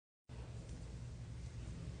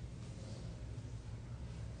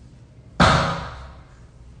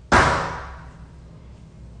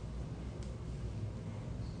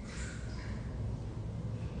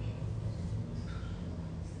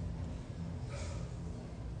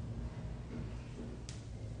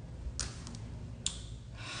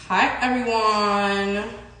Hi everyone.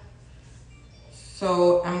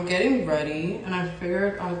 So I'm getting ready and I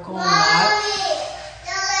figured I'd go live.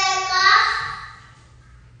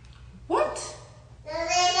 What?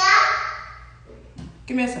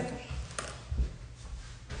 Give me a second.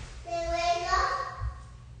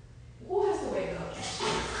 Who has to wake up?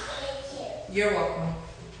 You're welcome.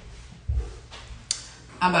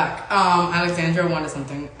 I'm back. Alexandra wanted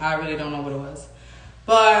something. I really don't know what it was.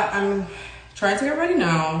 But I'm trying to get ready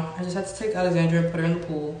now. I just had to take Alexandra and put her in the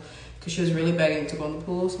pool because she was really begging to go in the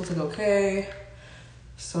pool. So I was like, okay.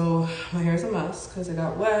 So my hair's a mess because it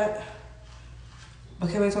got wet.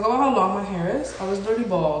 Okay, we talk about how long my hair is. I was literally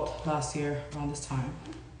bald last year around this time.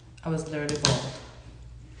 I was literally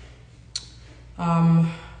bald.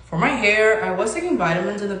 For my hair, I was taking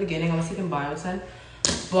vitamins in the beginning. I was taking biotin,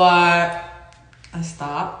 but I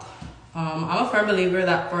stopped. I'm a firm believer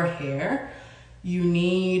that for hair, you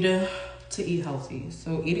need to eat healthy.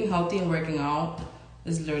 So eating healthy and working out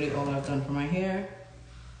is literally all I've done for my hair.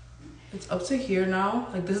 It's up to here now.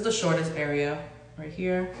 Like this is the shortest area right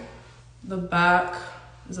here. The back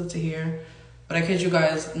is up to here. But I kid you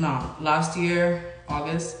guys not. Last year,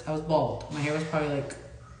 August, I was bald. My hair was probably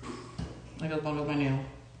like as long as my nail.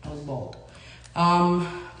 I was bald.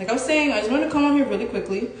 Like I was saying, I just wanted to come on here really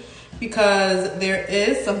quickly because there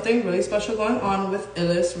is something really special going on with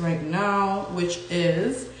Illis right now, which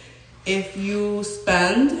is if you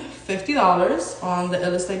spend $50 on the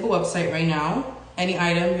Illis Label website right now, any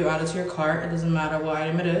item you add it to your cart, it doesn't matter what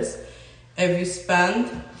item it is. If you spend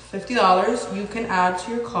 $50, you can add to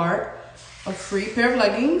your cart a free pair of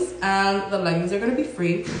leggings, and the leggings are gonna be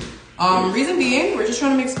free. Reason being, we're just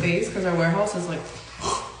trying to make space because our warehouse is like,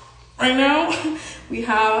 right now, we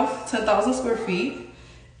have 10,000 square feet,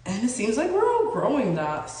 and it seems like we're outgrowing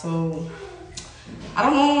that. So, I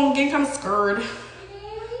don't know, I'm getting kind of scared.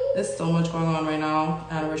 There's so much going on right now,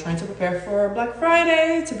 and we're trying to prepare for Black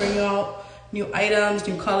Friday to bring you out new items,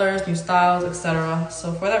 new colors, new styles, etc.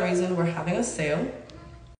 So for that reason, we're having a sale.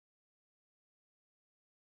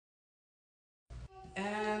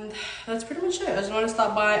 And that's pretty much it. I just want to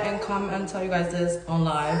stop by and come and tell you guys this on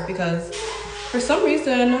live because for some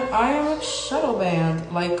reason, I am shadow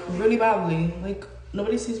banned, like really badly. Like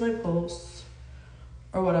nobody sees my posts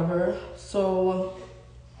or whatever. So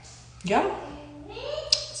yeah,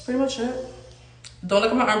 that's pretty much it. Don't look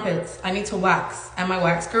at my armpits. I need to wax. And my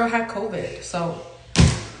wax girl had COVID. So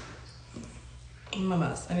I'm a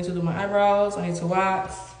mess. I need to do my eyebrows. I need to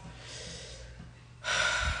wax.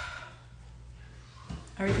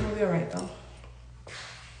 Everything will be alright though.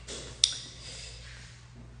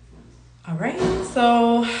 Alright,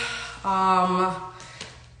 so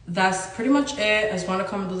that's pretty much it. I just want to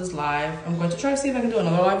come and do this live. I'm going to try to see if I can do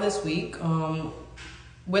another live this week.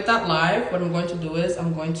 With that live, what I'm going to do is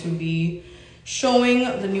I'm going to be showing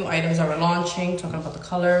the new items that we're launching, talking about the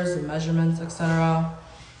colors, the measurements, etc.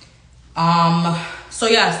 So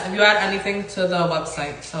yes, if you add anything to the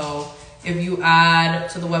website, so if you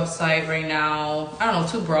add to the website right now, I don't know,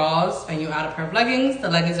 2 bras and you add a pair of leggings, the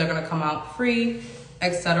leggings are gonna come out free,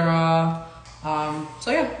 etc.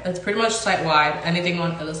 So yeah, it's pretty much site-wide, anything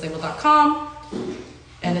on illislabel.com.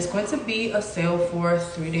 And it's going to be a sale for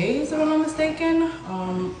 3 days, if I'm not mistaken.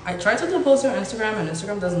 I tried to do a post on Instagram, and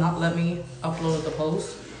Instagram does not let me upload the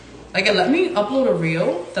post. Like, it let me upload a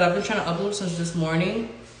reel that I've been trying to upload since this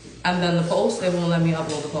morning. And then the post, it won't let me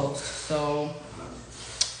upload the post. So,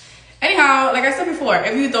 anyhow, like I said before,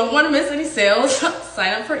 if you don't want to miss any sales,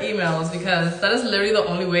 sign up for emails because that is literally the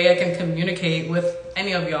only way I can communicate with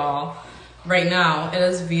any of y'all right now. It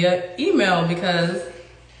is via email because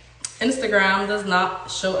Instagram does not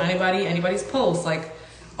show anybody's posts. Like,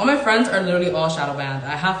 all my friends are literally all shadow banned.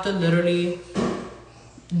 I have to literally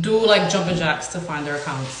do like jumping jacks to find their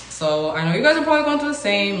accounts. So I know you guys are probably going through the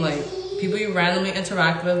same, like people you randomly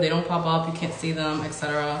interact with, they don't pop up, you can't see them,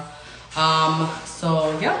 etc.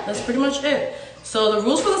 So yeah, that's pretty much it. So the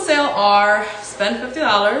rules for the sale are spend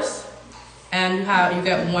 $50 and you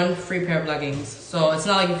get 1 free pair of leggings. So it's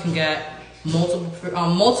not like you can get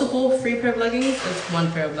multiple free pair of leggings. It's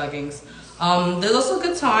 1 pair of leggings. There's also a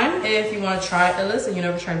good time if you want to try Illis and you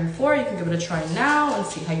never tried before, you can give it a try now and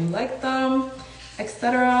see how you like them,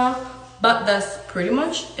 etc. But that's pretty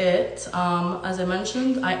much it. As I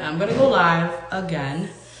mentioned, I am gonna go live again.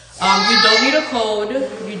 You don't need a code,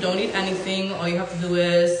 you don't need anything. All you have to do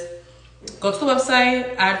is go to the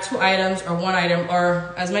website, add 2 items or 1 item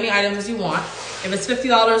or as many items as you want. If it's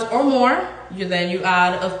 $50 or more, then you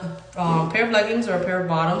add a pair of leggings or a pair of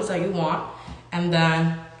bottoms that you want, and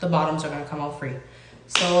then the bottoms are gonna come out free.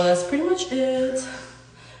 So that's pretty much it.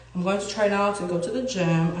 I'm going to try now to go to the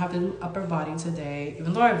gym. I have to do upper body today,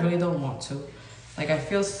 even though I really don't want to. Like, I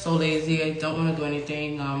feel so lazy. I don't want to do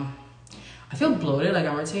anything. I feel bloated, like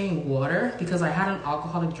I'm retaining water because I had an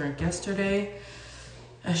alcoholic drink yesterday.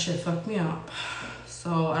 That shit fucked me up.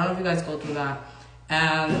 So I don't know if you guys go through that.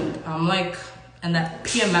 And I'm like in that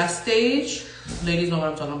PMS stage. Ladies know what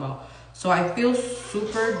I'm talking about. So I feel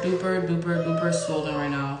super duper duper duper swollen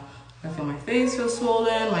right now. I feel my face feels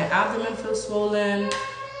swollen, my abdomen feels swollen.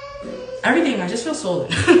 Everything, I just feel swollen.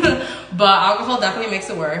 But alcohol definitely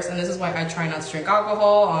makes it worse, and this is why I try not to drink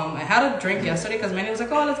alcohol. I had a drink yesterday because Manny was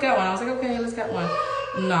like, oh, let's get one. I was like, okay, let's get one.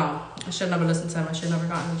 No, I should never listen to him. I should never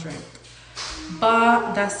gotten a drink.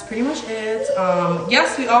 But that's pretty much it.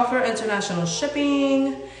 Yes, we offer international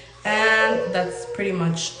shipping, and that's pretty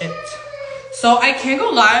much it. So I can't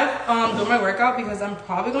go live doing my workout because I'm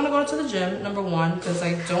probably going to go to the gym, number one, because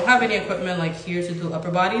I don't have any equipment like here to do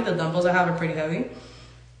upper body. The dumbbells I have are pretty heavy.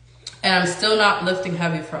 And I'm still not lifting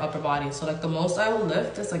heavy for upper body. So like the most I will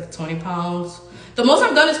lift is like 20 pounds. The most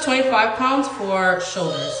I've done is 25 pounds for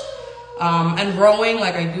shoulders. And rowing,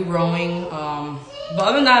 like I do rowing. But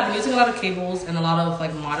other than that, I've been using a lot of cables and a lot of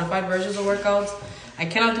like modified versions of workouts. I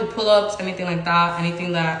cannot do pull-ups, anything like that.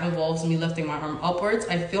 Anything that involves me lifting my arm upwards.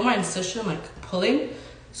 I feel my incision like pulling.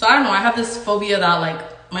 So I don't know, I have this phobia that like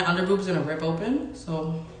my under boob's gonna rip open.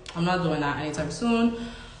 So I'm not doing that anytime soon.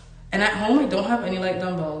 And at home, I don't have any light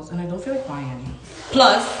dumbbells, and I don't feel like buying any.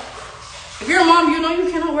 Plus, if you're a mom, you know you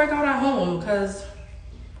cannot work out at home because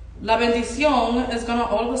La Bendición is gonna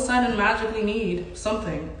all of a sudden magically need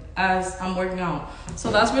something as I'm working out.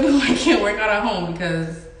 So that's really why I can't work out at home,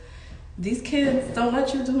 because these kids don't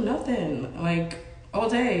let you do nothing, like all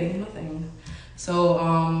day, nothing. So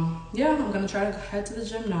yeah, I'm gonna try to head to the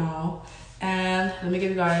gym now, and let me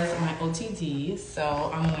give you guys my OTD. So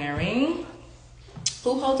I'm wearing.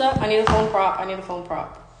 Who hold up? I need a phone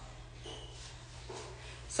prop.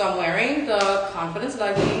 So I'm wearing the Confidence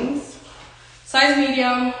leggings, size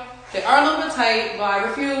medium. They are a little bit tight, but I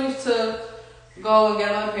refuse to go and get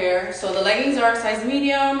another pair. So the leggings are size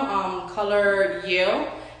medium, color Yale,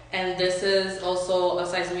 and this is also a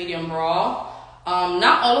size medium bra.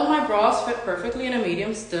 Not all of my bras fit perfectly in a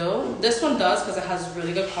medium still. This one does because it has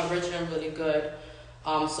really good coverage and really good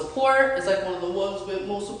support. It's like one of the ones with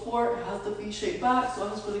most support. It has the V-shaped back, so it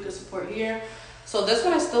has really good support here. So this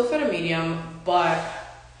one I still fit a medium, but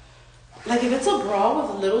like if it's a bra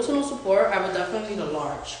with little to no support, I would definitely need a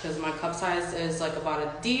large because my cup size is like about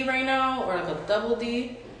a D right now, or like a double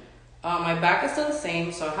D. My back is still the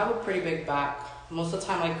same, so I have a pretty big back. Most of the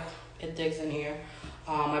time, like it digs in here.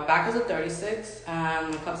 My back is a 36, and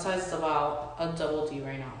my cup size is about a double D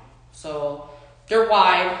right now. So they're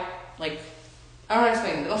wide, like. I don't know how to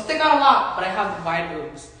explain. They don't stick out a lot, but I have wide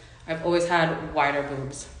boobs. I've always had wider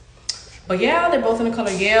boobs. But yeah, they're both in the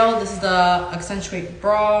color Yale. This is the Accentuate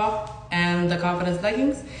bra and the Confidence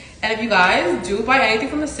leggings. And if you guys do buy anything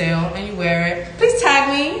from the sale and you wear it, please tag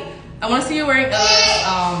me. I want to see you wearing it.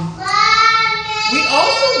 We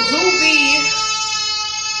also do be...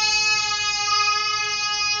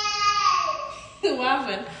 What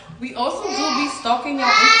happened? We also do be stalking your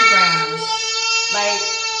Instagrams. Like...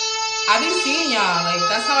 I be seeing y'all, like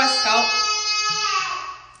that's how I scout.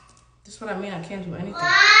 This is what I mean, I can't do anything.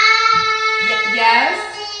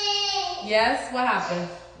 Yes, what happened?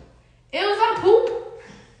 It was that poop.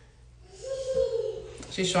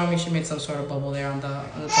 She's showing me she made some sort of bubble there on the top.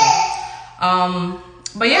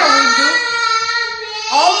 But yeah, we do.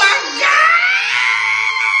 Oh my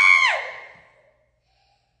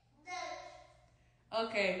God!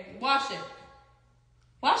 Okay, wash it.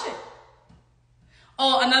 Wash it.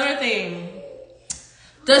 Oh, another thing.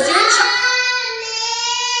 Does your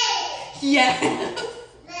Yeah.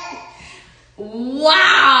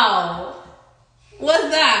 Wow. What's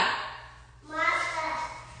that? Monster.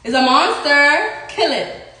 It's a monster. Kill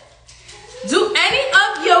it. Do any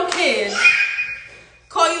of your kids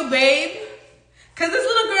call you babe? Because this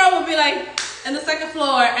little girl will be like in the second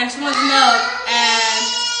floor and she wants milk and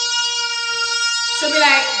she'll be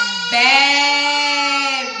like,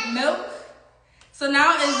 babe, milk. So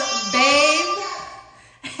now it's babe,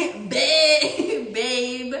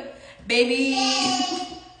 baby.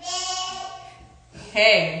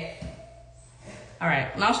 Hey. All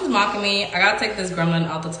right, now she's mocking me. I gotta take this gremlin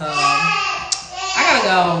out the tub. I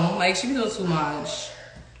gotta go. Like, she be doing too much.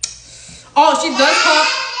 Oh, she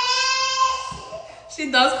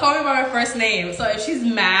does call me by my first name. So if she's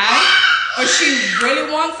mad or she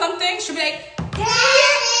really wants something, she'll be like,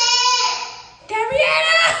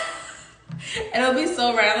 Dariana. And it'll be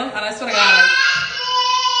so random, and I swear to God, like,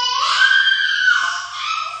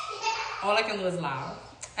 all I can do is laugh.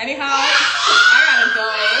 Anyhow, I gotta go.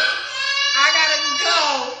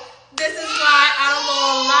 This is why I don't go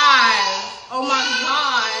live. Oh my God.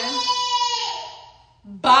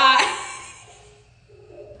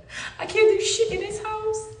 shit, it is hot.